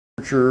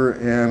temperature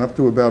and up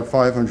to about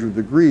 500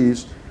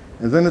 degrees,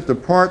 and then it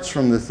departs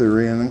from the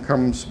theory and then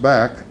comes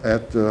back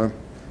at the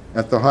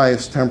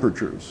highest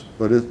temperatures.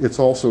 But it's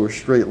also a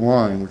straight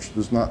line, which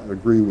does not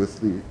agree with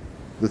the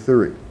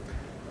theory.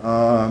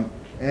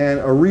 And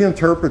a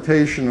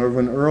reinterpretation of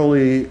an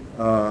early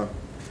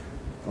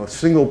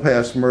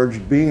single-pass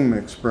merged beam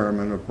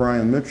experiment of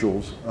Brian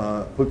Mitchell's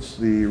puts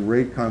the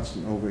rate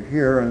constant over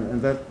here,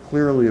 and that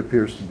clearly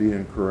appears to be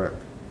incorrect.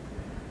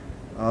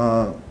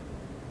 A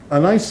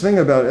nice thing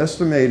about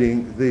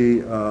estimating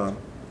the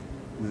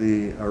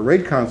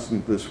rate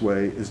constant this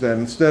way is that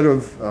instead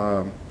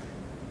of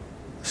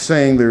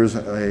saying there's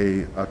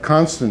a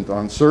constant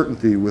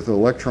uncertainty with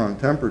electron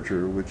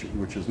temperature,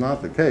 which is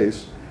not the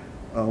case,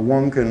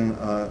 one can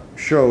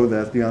show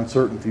that the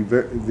uncertainty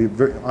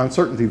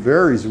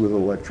varies with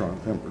electron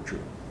temperature.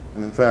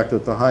 And in fact,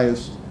 at the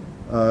highest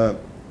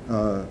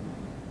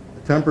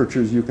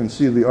temperatures, you can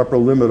see the upper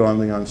limit on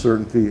the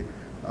uncertainty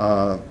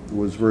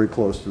was very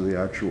close to the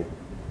actual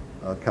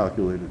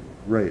calculated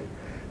rate.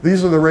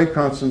 These are the rate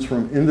constants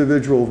from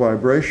individual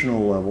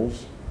vibrational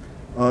levels.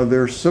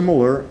 They're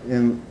similar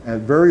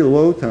at very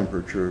low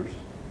temperatures.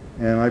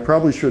 And I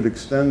probably should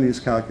extend these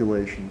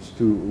calculations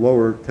to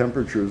lower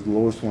temperatures. The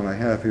lowest one I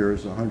have here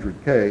is 100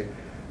 K,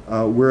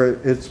 where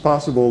it's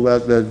possible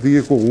that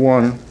vehicle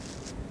one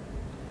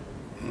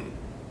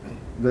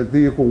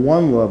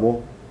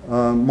level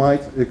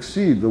might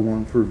exceed the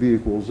one for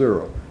vehicle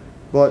 0.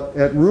 But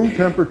at room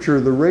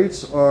temperature, the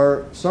rates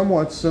are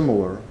somewhat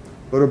similar.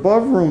 But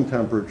above room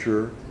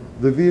temperature,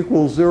 the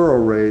vehicle 0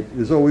 rate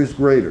is always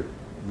greater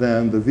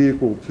than the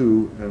vehicle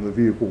 2 and the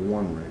vehicle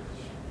 1 rates.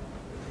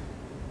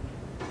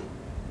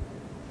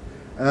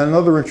 And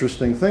another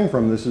interesting thing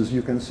from this is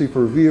you can see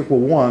for vehicle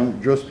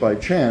 1, just by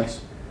chance,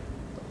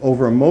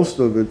 over most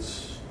of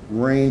its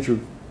range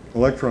of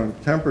electron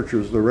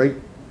temperatures, the rate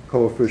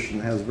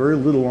coefficient has very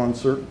little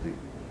uncertainty,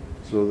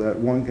 so that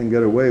one can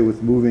get away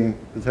with moving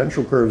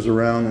potential curves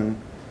around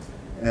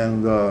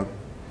and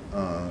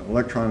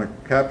electronic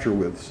capture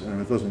widths,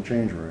 and it doesn't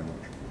change very much.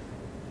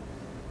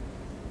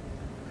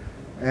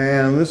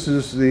 And this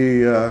is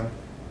the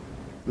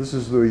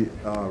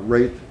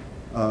rate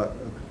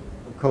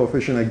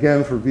coefficient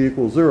again for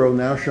vehicle 0,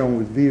 now shown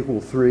with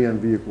vehicle 3 and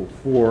vehicle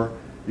 4.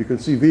 You can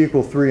see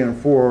vehicle 3 and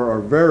 4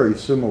 are very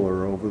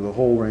similar over the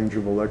whole range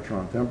of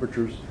electron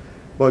temperatures,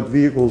 but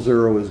vehicle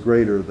 0 is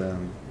greater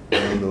than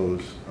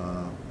those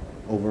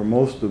over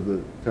most of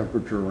the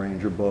temperature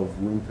range above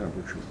room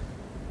temperature.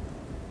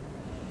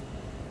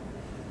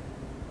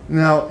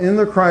 Now, in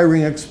the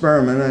cry-ring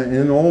experiment, and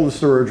in all the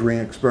storage ring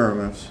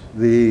experiments,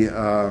 the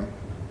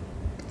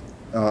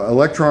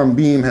electron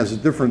beam has a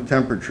different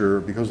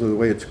temperature because of the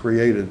way it's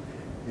created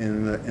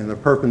in the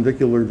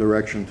perpendicular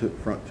direction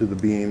to the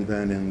beam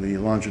than in the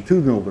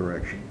longitudinal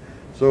direction.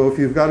 So if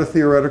you've got a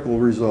theoretical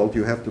result,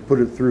 you have to put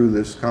it through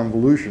this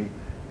convolution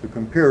to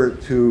compare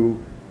it to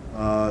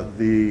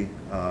the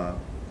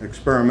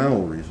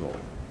experimental result.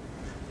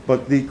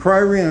 But the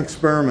cry-ring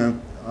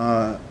experiment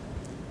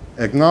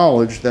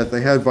acknowledged that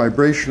they had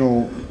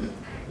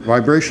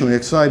vibrationally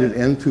excited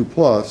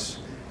N2+,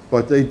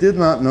 but they did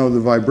not know the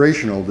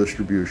vibrational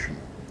distribution.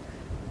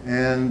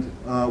 And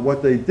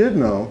what they did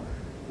know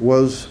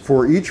was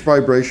for each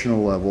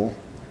vibrational level,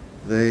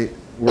 they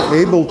were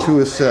able to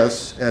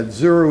assess at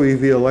 0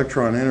 eV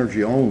electron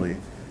energy only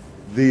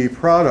the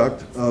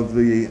product of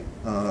the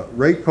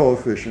rate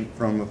coefficient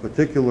from a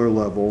particular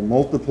level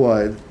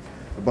multiplied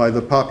by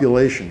the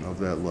population of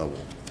that level.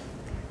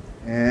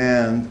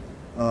 And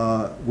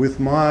with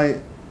my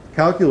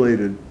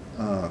calculated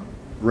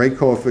rate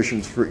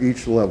coefficients for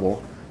each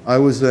level, I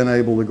was then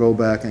able to go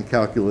back and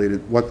calculate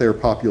what their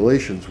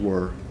populations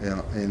were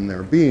in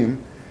their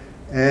beam.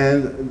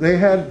 And they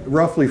had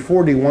roughly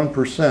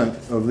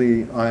 41% of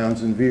the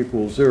ions in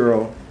vehicle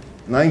 0,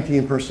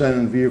 19%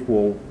 in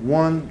vehicle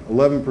 1,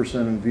 11%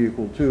 in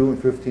vehicle 2,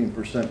 and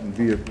 15% in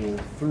vehicle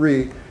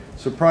 3.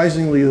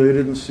 Surprisingly, they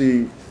didn't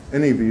see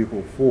any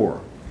vehicle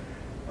 4.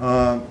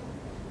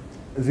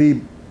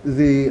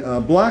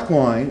 The black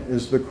line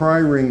is the cry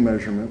ring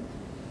measurement,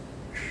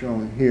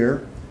 shown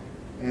here.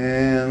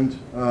 And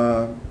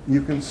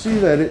you can see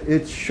that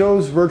it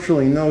shows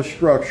virtually no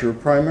structure,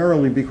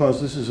 primarily because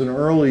this is an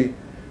early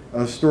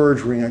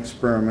storage ring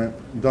experiment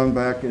done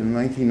back in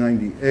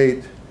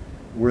 1998,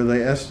 where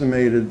they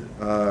estimated,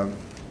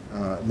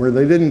 where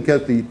they didn't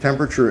get the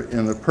temperature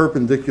in the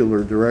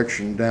perpendicular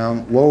direction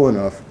down low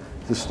enough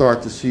to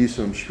start to see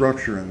some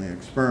structure in the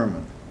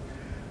experiment.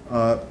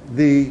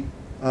 The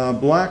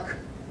black,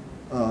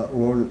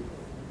 or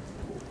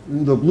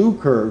the blue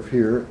curve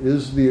here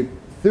is the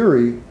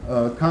theory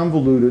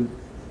convoluted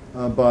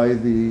by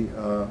the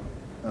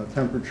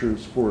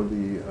temperatures for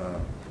the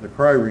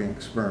cry ring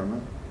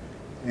experiment.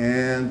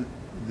 And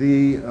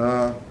the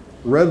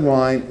red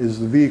line is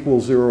the vehicle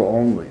 0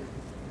 only.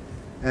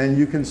 And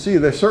you can see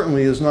there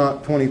certainly is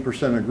not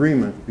 20%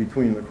 agreement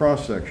between the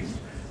cross sections,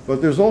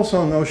 but there's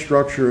also no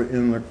structure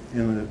in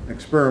the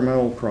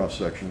experimental cross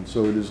section,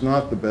 so it is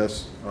not the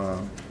best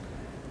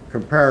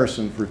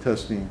comparison for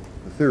testing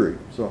the theory.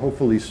 So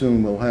hopefully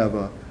soon we'll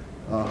have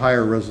a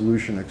higher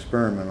resolution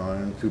experiment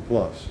on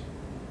N2+.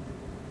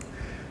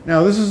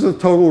 Now this is the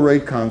total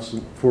rate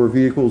constant for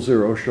V equals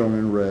 0 shown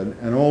in red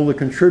and all the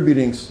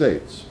contributing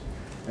states.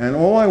 And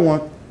all I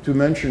want to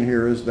mention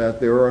here is that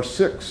there are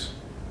 6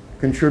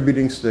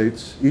 contributing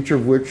states, each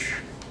of which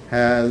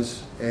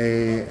has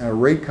a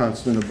rate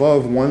constant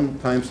above 1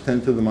 times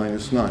 10 to the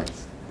minus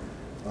 9th,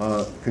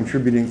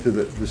 contributing to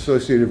the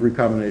dissociative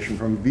recombination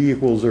from V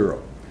equals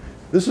 0.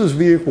 This is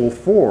V equals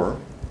 4,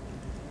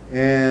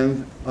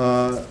 and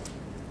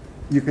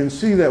you can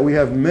see that we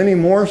have many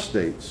more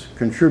states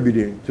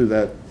contributing to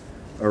that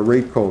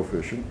rate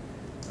coefficient,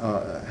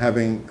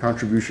 having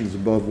contributions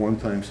above 1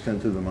 times 10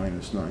 to the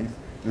minus 9th.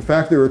 In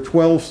fact, there are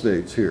 12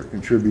 states here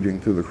contributing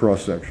to the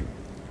cross-section.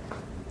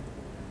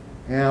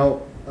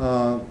 Now,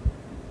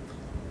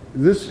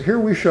 here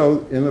we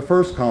show in the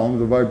first column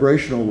the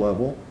vibrational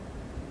level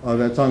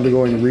that's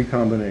undergoing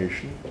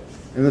recombination.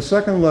 In the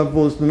second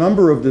level is the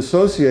number of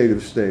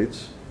dissociative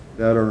states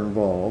that are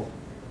involved.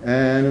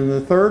 And in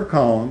the third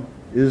column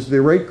is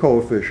the rate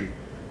coefficient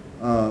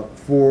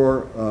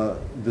for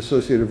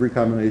dissociative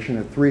recombination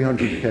at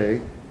 300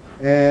 K,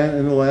 and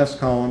in the last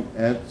column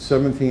at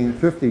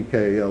 1750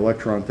 K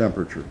electron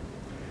temperature.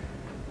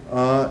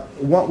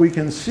 What we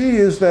can see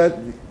is that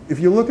if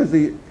you look at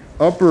the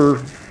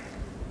upper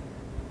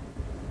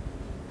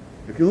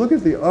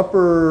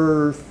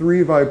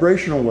 3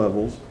 vibrational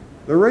levels,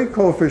 the rate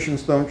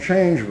coefficients don't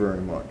change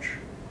very much.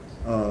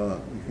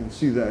 You can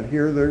see that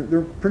here.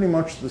 They're pretty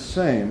much the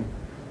same.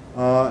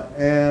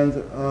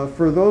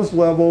 For those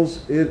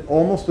levels, it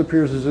almost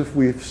appears as if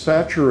we've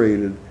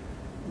saturated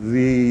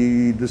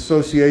the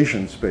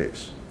dissociation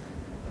space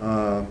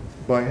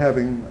by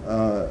having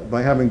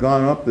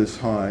gone up this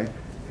high.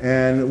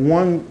 And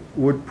one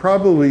would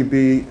probably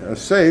be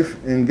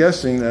safe in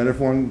guessing that if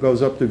one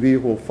goes up to V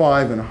equal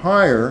 5 and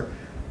higher,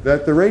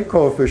 that the rate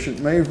coefficient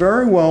may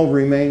very well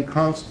remain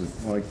constant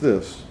like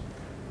this.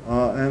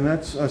 And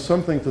that's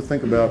something to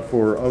think about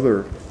for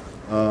other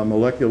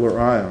molecular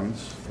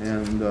ions.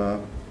 And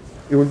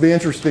it would be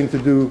interesting to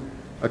do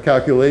a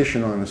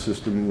calculation on a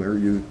system where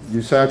you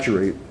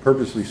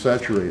purposely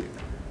saturate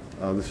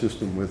the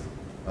system with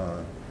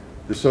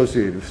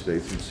dissociative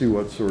states and see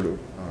what sort of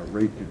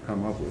rate you'd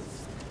come up with.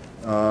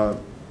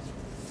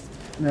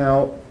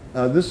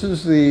 This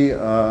is the,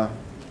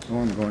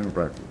 I'm going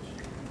backwards.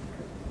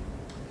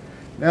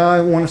 Now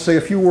I want to say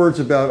a few words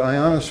about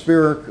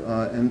ionospheric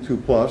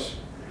N2+.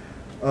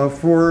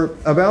 For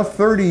about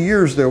 30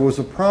 years there was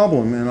a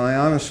problem in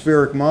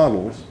ionospheric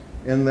models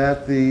in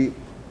that the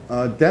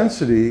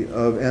density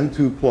of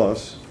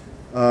N2+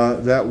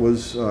 that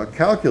was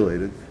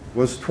calculated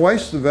was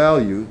twice the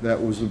value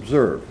that was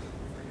observed.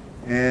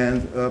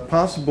 And a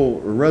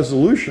possible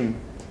resolution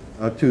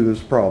to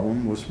this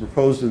problem was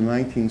proposed in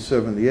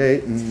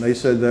 1978, and they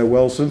said that,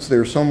 well, since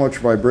there's so much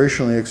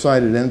vibrationally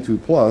excited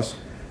N2+,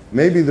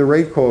 maybe the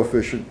rate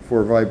coefficient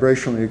for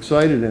vibrationally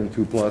excited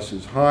N2+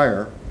 is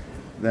higher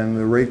than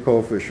the rate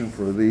coefficient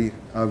for the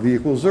V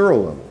equals 0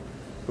 level.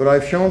 But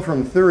I've shown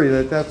from theory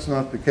that that's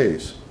not the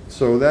case.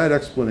 So that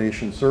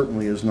explanation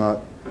certainly is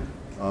not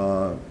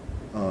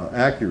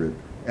accurate.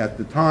 At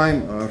the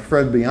time,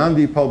 Fred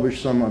Biondi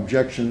published some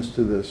objections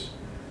to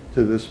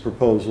this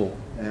proposal,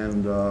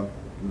 and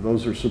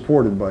those are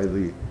supported by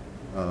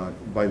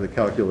the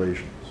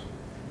calculations.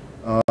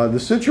 The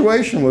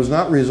situation was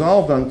not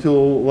resolved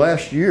until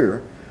last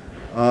year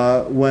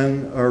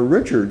when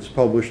Richards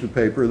published a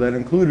paper that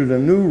included a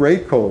new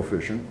rate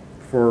coefficient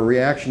for a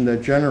reaction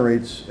that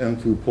generates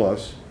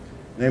N2+,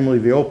 namely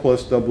the O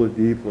plus doublet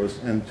D plus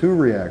N2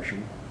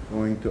 reaction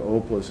going to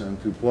O plus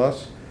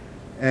N2+.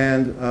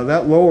 And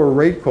that lower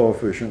rate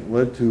coefficient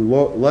led to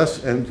less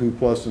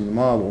N2+ in the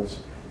models,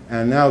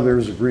 and now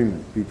there's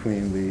agreement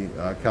between the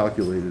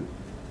calculated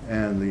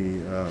and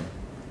the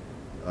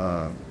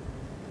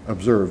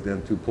observed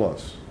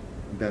N2+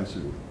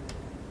 density.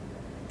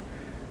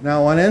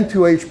 Now on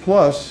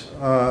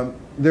N2H+,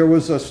 there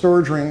was a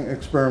storage ring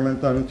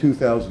experiment done in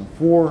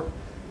 2004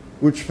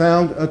 which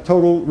found a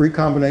total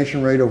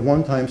recombination rate of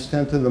 1 times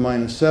 10 to the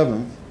minus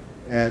 7th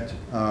at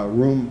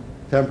room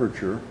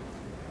temperature.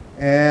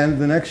 And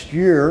the next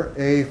year,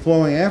 a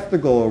flowing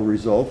afterglow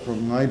result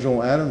from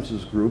Nigel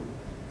Adams's group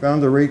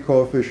found a rate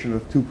coefficient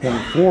of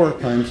 2.4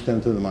 times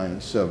 10 to the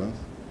minus 7th.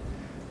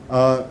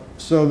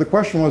 So the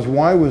question was,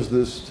 why was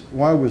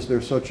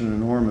there such an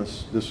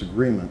enormous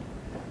disagreement?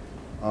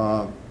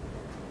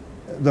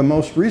 The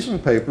most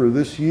recent paper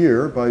this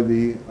year by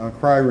the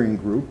Cry-Ring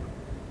group,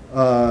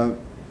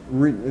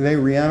 they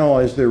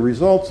reanalyzed their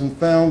results and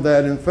found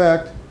that, in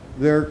fact,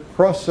 their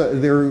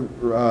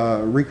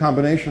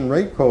recombination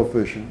rate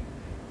coefficient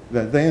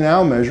that they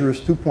now measure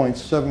is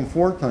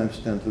 2.74 times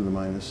 10 to the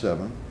minus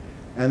 7.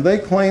 And they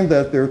claimed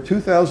that their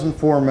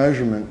 2004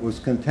 measurement was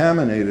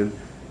contaminated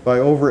by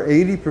over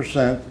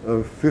 80%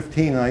 of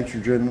 15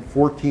 nitrogen,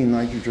 14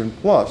 nitrogen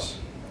plus,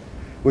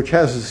 which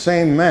has the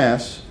same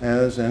mass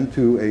as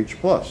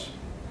N2H+.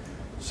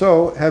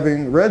 So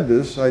having read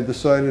this, I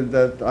decided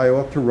that I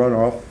ought to run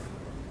off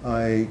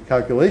a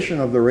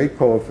calculation of the rate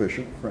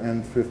coefficient for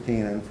N15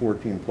 and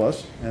 14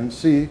 plus and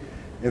see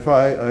if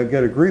I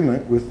get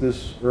agreement with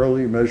this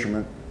early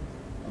measurement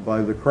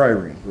by the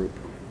Cry-ring group.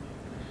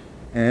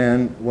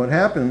 And what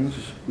happens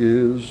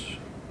is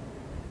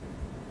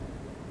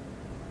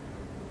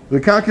the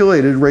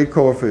calculated rate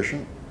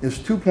coefficient is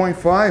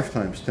 2.5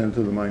 times 10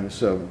 to the minus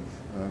 7th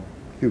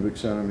cubic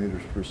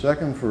centimeters per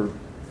second for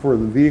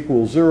the V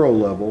equals 0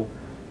 level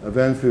of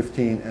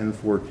N15,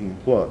 N14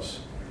 plus.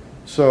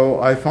 So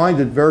I find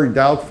it very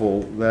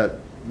doubtful that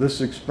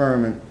this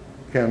experiment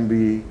can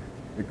be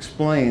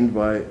explained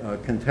by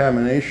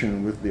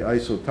contamination with the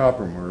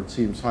isotoper. It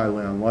seems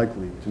highly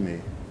unlikely to me.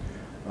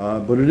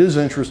 But it is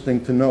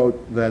interesting to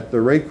note that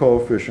the rate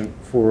coefficient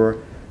for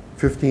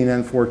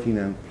 15N,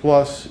 14N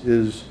plus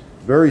is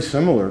very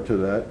similar to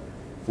that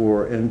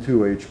for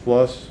N2H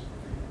plus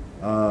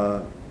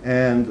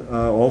and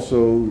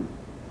also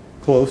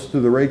close to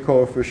the rate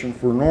coefficient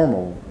for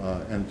normal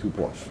N2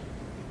 plus.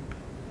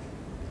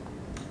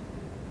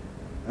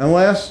 And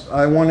last,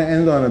 I want to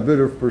end on a bit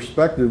of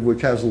perspective,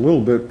 which has a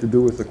little bit to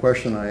do with the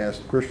question I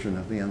asked Christian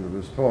at the end of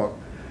his talk.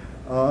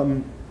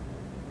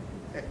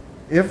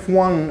 If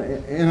one,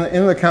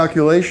 in the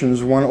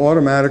calculations, one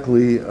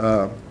automatically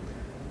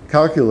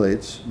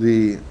calculates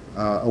the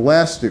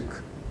elastic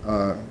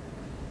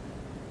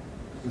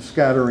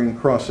scattering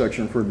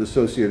cross-section for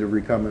dissociative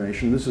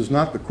recombination. This is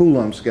not the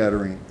Coulomb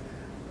scattering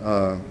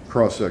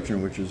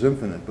cross-section, which is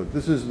infinite, but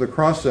this is the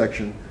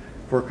cross-section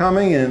for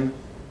coming in,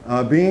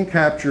 being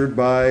captured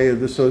by a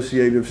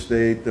dissociative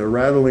state,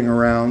 rattling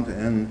around,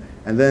 and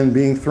then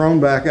being thrown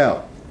back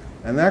out.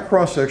 And that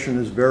cross-section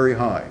is very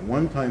high,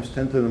 1 times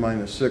 10 to the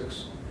minus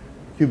 6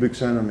 cubic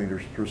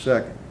centimeters per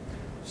second.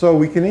 So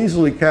we can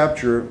easily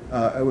calculate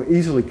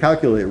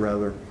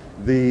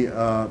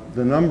the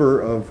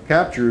number of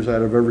captures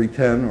out of every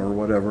 10 or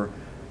whatever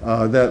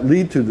that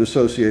lead to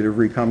dissociative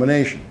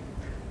recombination.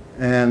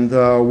 And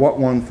what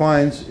one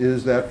finds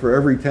is that for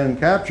every 10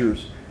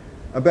 captures,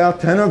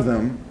 about 10 of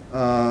them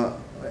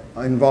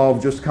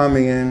involve just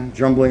coming in,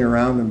 jumbling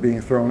around, and being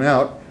thrown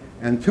out,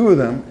 and 2 of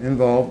them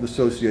involve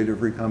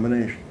dissociative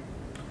recombination.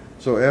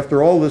 So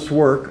after all this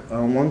work,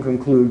 one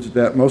concludes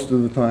that most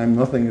of the time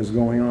nothing is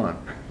going on.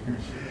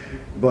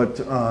 But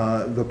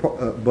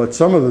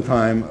some of the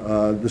time,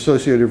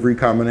 dissociative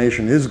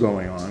recombination is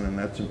going on, and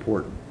that's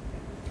important.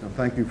 So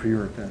thank you for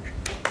your attention.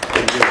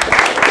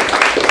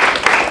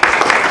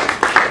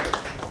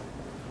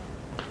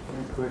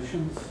 Any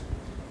questions?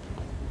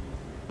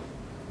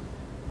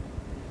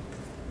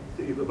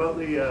 Steve, about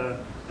the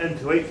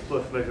N2H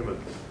plus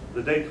measurements,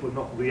 the data were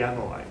not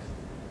reanalyzed.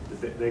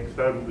 The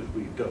experiment was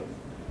redone.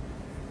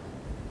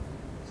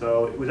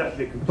 So it was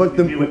actually a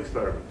completely new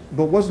experiment.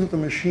 But wasn't the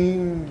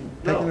machine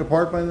taken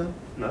apart by then?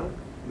 No,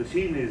 the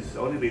machine is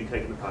only being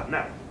taken apart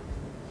now.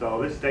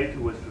 So this data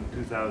was from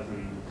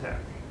 2010.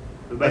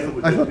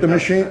 I thought the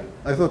machine,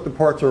 I thought the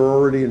parts are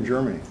already in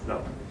Germany.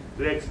 No,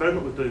 the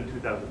experiment was done in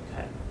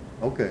 2010.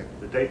 Okay.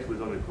 The data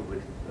was only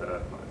published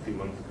a few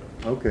months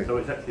ago. Okay. So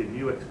it's actually a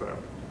new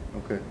experiment.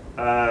 Okay.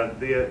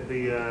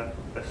 The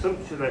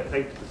assumption at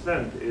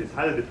 80% is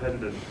highly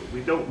dependent.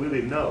 We don't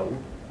really know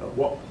at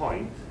what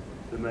point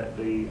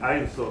the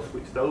ion source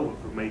switched over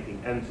from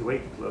making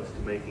N2H plus to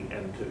making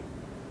N2.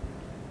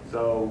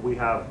 So we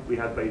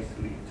had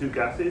basically 2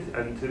 gases,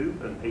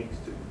 N2 and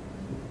H2.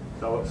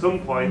 So at some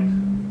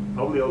point,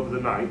 probably over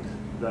the night,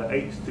 the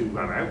H2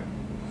 ran out.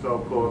 So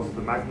of course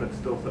the magnet's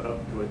still set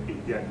up to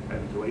eject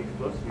N2H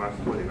plus, mass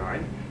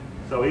 29.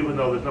 So even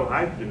though there's no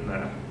hydrogen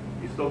there,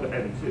 you still get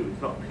N2.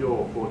 It's not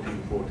pure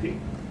 14-14.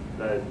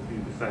 There's a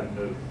few percent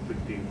of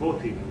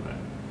 15-14 in there.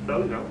 So,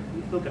 you know,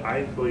 you still get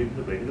ions going into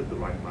the ring of the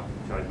right mass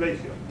to charge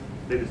ratio.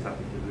 They just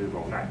happen to do the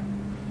wrong angle.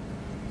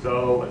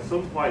 So at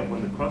some point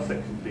when the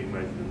cross-section is being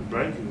measured in the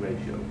branching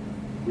ratio,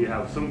 we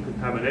have some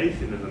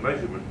contamination in the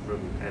measurement from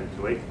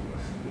N2H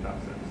plus in that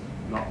sense,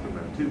 not from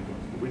N2 plus,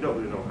 but we don't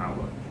really know how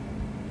much.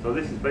 So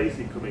this is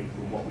basically coming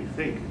from what we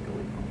think is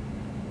going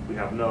on. We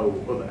have no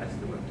other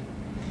estimate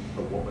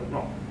of what went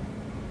wrong.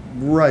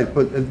 Right,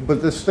 but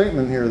the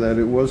statement here that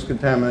it was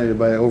contaminated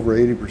by over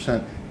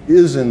 80%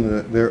 is in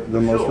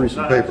the most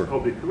recent paper. That's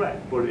probably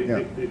correct, but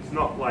it's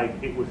not like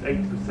it was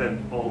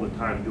 80% all the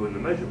time doing the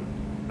measurement.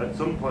 At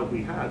some point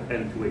we had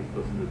N2H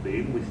plus in the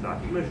beam, we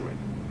started measuring.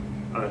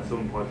 And at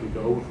some point we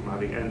go from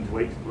having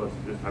N2H plus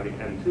to just having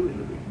N2 in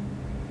the beam.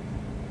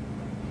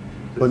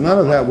 So but none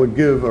of that would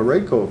give a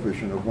rate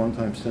coefficient of 1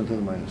 times 10 to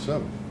the minus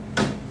 7.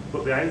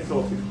 But the ion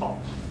source is hot,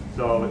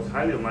 so it's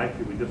highly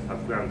unlikely we just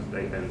have ground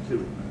state N2 in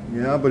there.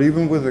 Yeah, but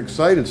even with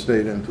excited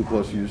state N2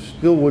 plus, you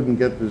still wouldn't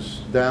get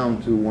this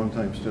down to 1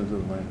 times 10 to the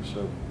minus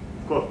 7.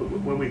 Of course,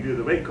 but when we do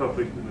the rate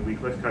coefficient, we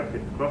first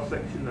calculate the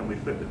cross-section, and we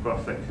flip the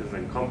cross-section, and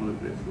then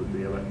convolute this with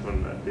the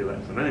electron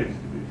energy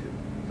distribution.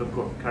 So of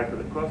course, to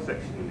calculate the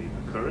cross-section, we need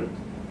the current.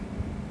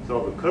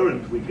 So the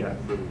current we get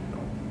from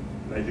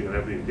measuring on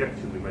every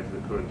injection, we measure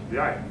the current of the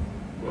ion.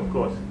 But of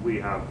course, we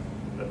have,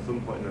 at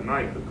some point in the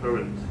night, the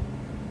current,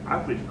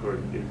 average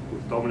current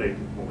was dominated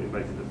from what we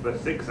measured the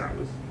first 6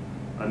 hours.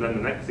 And then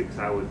the next 6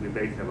 hours, we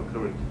basically have a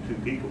current of 2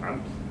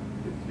 picoamps.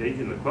 It's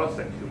changing the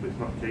cross-section, but it's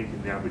not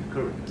changing the average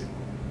current anymore.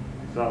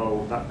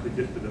 So that could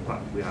just be the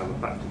fact we have a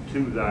factor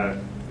 2 there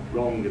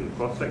wrong in the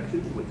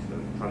cross-section, which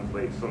then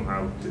translates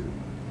somehow to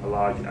a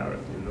large error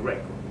in the rate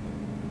curve.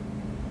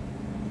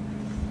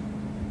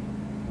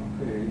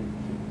 Okay.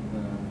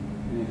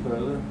 Any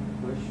further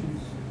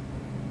questions?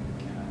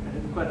 I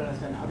didn't quite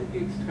understand. How did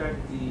you extract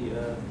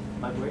the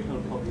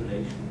vibrational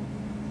population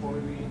for the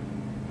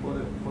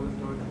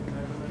historical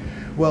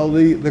measurement? Well,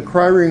 the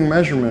Cry-ring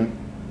measurement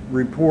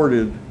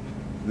reported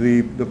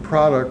the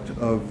product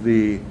of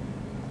the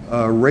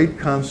rate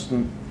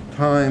constant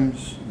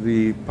times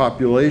the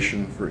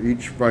population for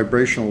each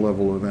vibrational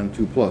level of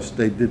N2+.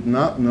 They did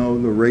not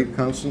know the rate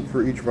constant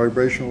for each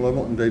vibrational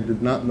level, and they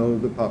did not know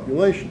the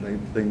population.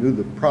 They knew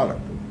the product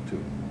of the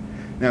two.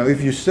 Now,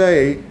 if you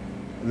say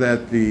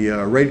that the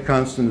rate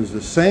constant is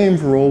the same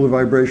for all the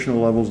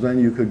vibrational levels, then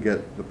you could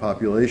get the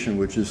population,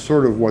 which is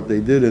sort of what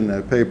they did in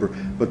that paper.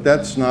 But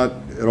that's not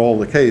at all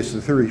the case.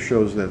 The theory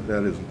shows that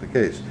that isn't the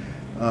case.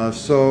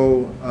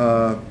 So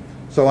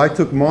I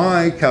took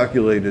my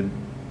calculated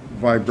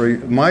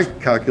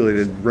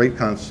rate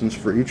constants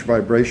for each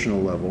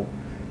vibrational level,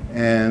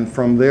 and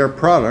from their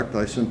product,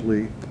 I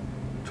simply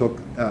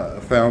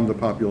found the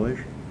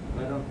population.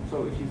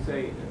 So if you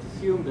say, let's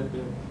assume that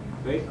the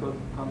rate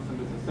constant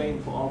is the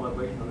same for all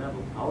vibrational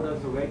levels, how does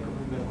the rate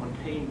constant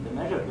contain, the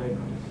measured rate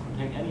constant,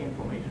 contain any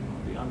information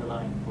on the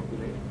underlying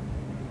population?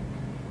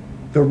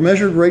 The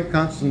measured rate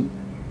constant,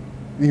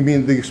 you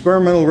mean the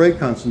experimental rate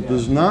constant,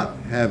 does not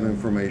have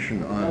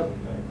information on it.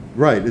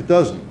 Right, it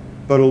doesn't.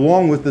 But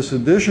along with this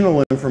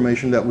additional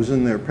information that was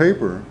in their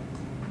paper,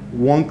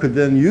 one could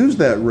then use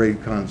that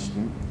rate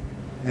constant,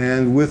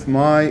 and with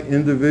my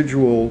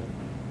individual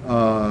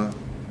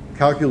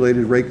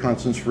calculated rate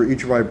constants for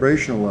each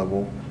vibrational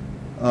level,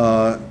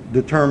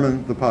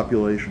 determine the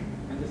population.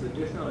 And this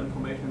additional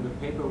information in the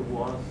paper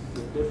was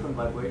the different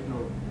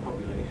vibrational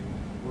populations?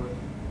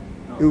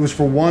 No. It was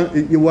for one,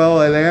 well,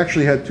 they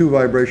actually had two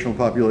vibrational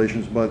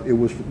populations, but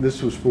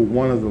this was for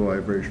one of the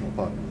vibrational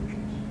populations.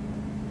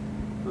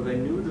 So they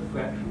knew the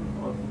fraction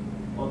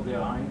of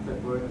their ions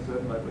that were in a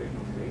certain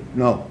vibrational state?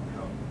 No.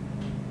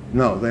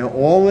 No,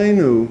 all they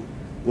knew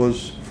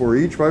was for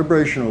each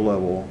vibrational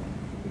level,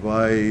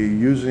 by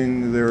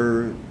using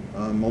their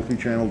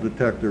multi-channel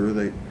detector,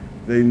 they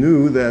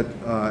knew that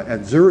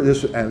at zero,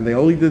 and they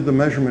only did the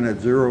measurement at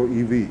 0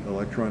 eV,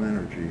 electron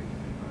energy.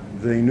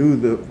 They knew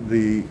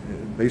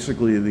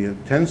basically the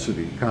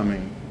intensity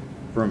coming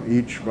from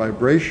each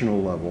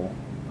vibrational level,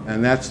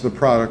 and that's the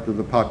product of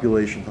the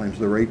population times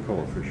the rate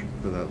coefficient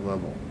for that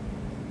level.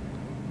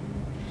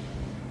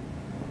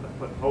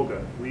 But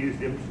Holger, we used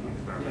the imaging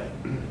experiment,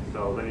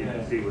 so then you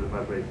can see where the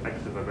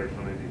extra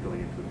vibrational energy going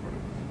into the product.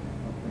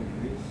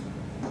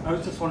 I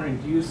was just wondering,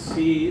 do you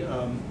see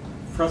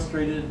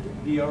frustrated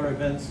VR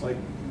events, like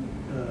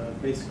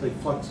basically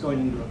flux going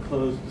into a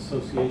closed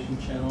dissociation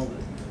channel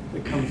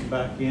that comes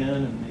back in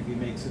and maybe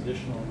makes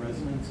additional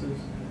resonances?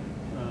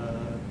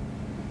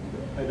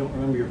 I don't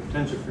remember your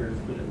potentiometers,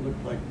 but it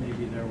looked like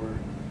maybe there were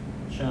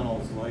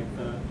channels like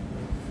that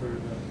for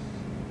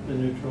the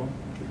neutral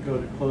that go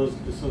to closed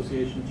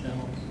dissociation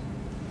channels.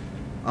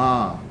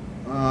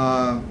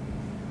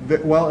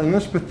 Well, in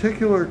this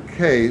particular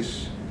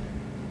case,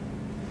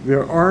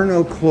 there are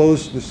no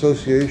closed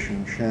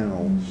dissociation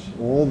channels.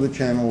 All the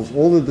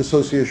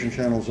dissociation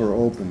channels are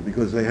open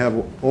because they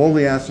have, all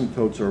the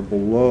asymptotes are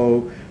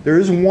below. There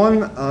is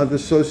one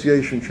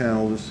dissociation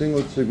channel, the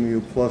singlet sigma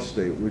U plus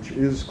state, which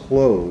is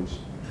closed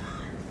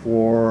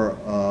for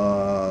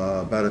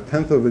about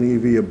 1/10 of an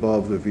eV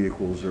above the V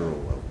 = 0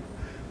 level.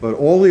 But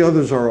all the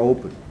others are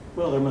open.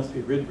 Well, there must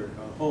be Rydberg,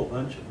 a whole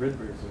bunch of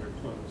Rydbergs that are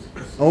closed.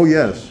 Oh,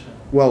 yes.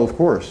 Well, of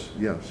course,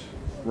 yes,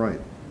 right.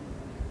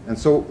 And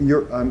so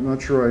I'm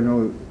not sure I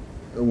know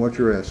what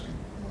you're asking.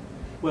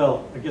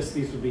 Well, I guess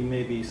these would be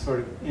maybe sort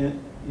of,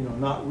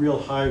 not real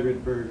high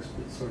Rydbergs,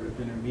 but sort of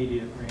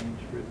intermediate range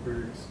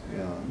Rydbergs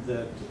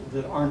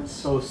that aren't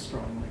so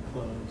strongly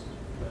closed,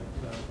 but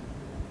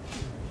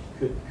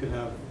could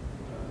have,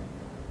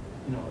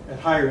 at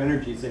higher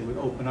energies they would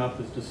open up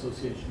as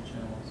dissociation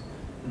channels,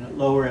 and at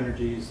lower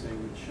energies they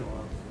would show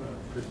up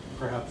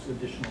perhaps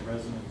additional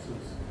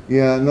resonances.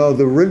 Yeah, no,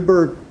 the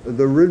Rydberg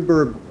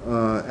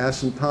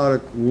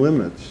asymptotic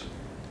limits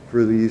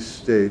for these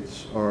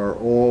states are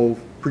all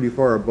pretty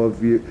far above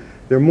V.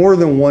 They're more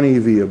than 1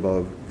 eV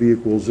above V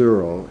 =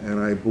 0, and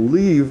I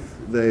believe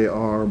they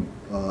are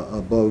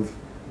above,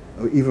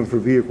 even for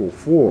V =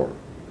 4,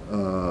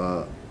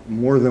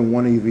 more than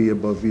 1 eV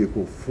above V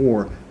 =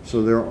 4.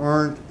 So there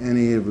aren't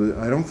any of the,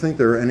 I don't think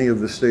there are any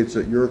of the states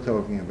that you're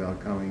talking about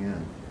coming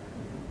in.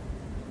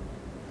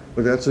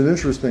 But that's an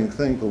interesting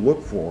thing to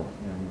look for,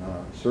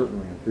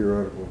 certainly in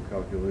theoretical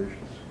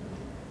calculations.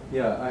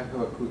 Yeah, I have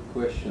a quick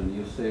question.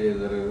 You say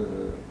that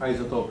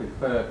isotope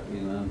effect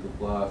in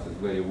N2+ is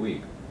very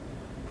weak.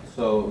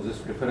 So this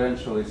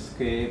preferential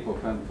escape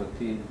of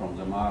N14 from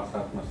the Mars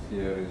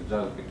atmosphere is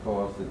just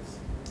because it's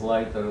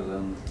lighter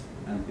than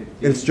N15?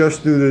 It's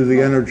just due to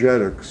the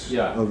energetics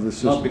of the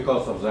system. Not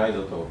because of the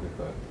isotope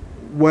effect.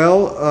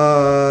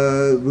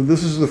 Well,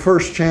 this is the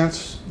first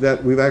chance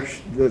that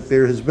that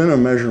there has been a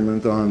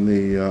measurement on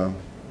the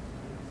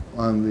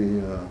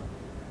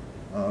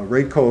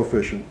rate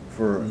coefficient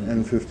for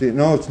N15.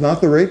 No, it's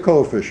not the rate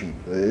coefficient.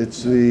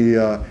 It's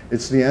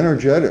the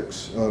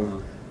energetics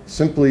of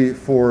simply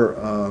for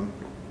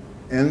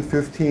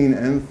N15,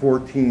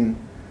 N14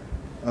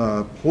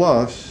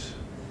 plus.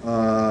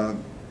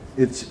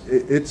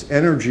 Its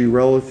energy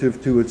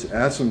relative to its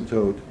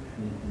asymptote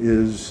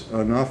is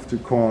enough to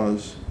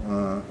cause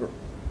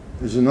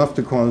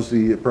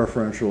the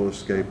preferential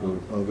escape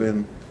of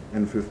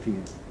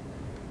N15.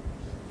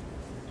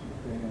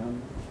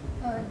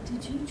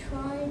 Did you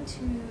try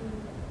to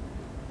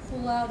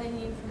pull out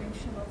any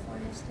information about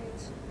final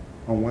states?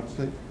 On what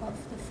state? Of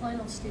the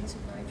final states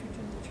of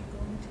nitrogen that you're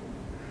going to?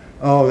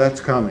 Oh,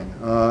 that's coming.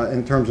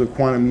 In terms of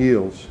quantum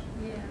yields.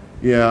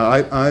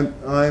 Yeah,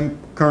 I'm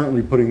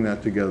currently putting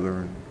that together,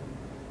 and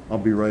I'll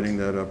be writing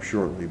that up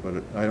shortly.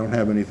 But I don't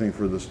have anything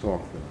for this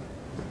talk for that.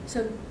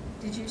 So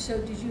did you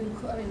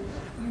include? I mean,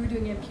 you were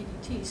doing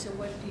MQDT. So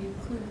what do you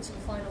include some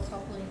final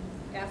coupling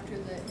after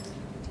the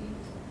MQDT,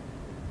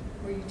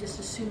 or you just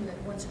assume that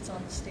once it's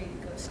on the state,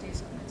 it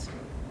stays on that state?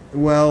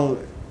 Well,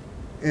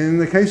 in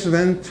the case of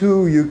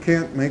N2, you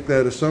can't make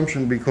that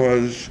assumption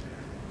because,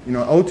 you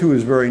know, O2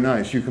 is very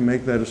nice. You can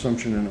make that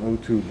assumption in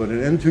O2, but at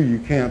N2 you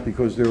can't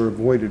because there are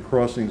avoided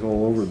crossings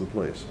all over the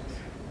place.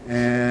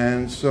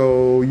 And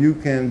so you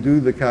can do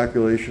the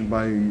calculation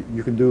by,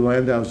 you can do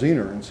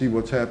Landau-Zener and see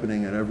what's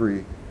happening at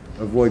every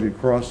avoided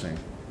crossing.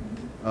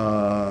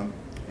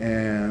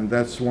 And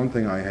that's one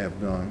thing I have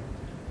done.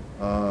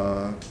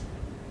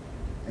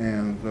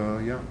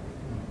 Yeah.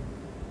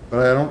 But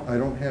I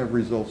don't have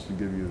results to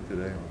give you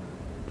today on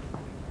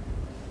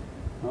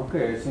that.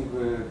 Okay, I think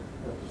we have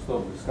to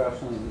stop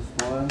discussion at this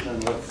point,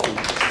 and let's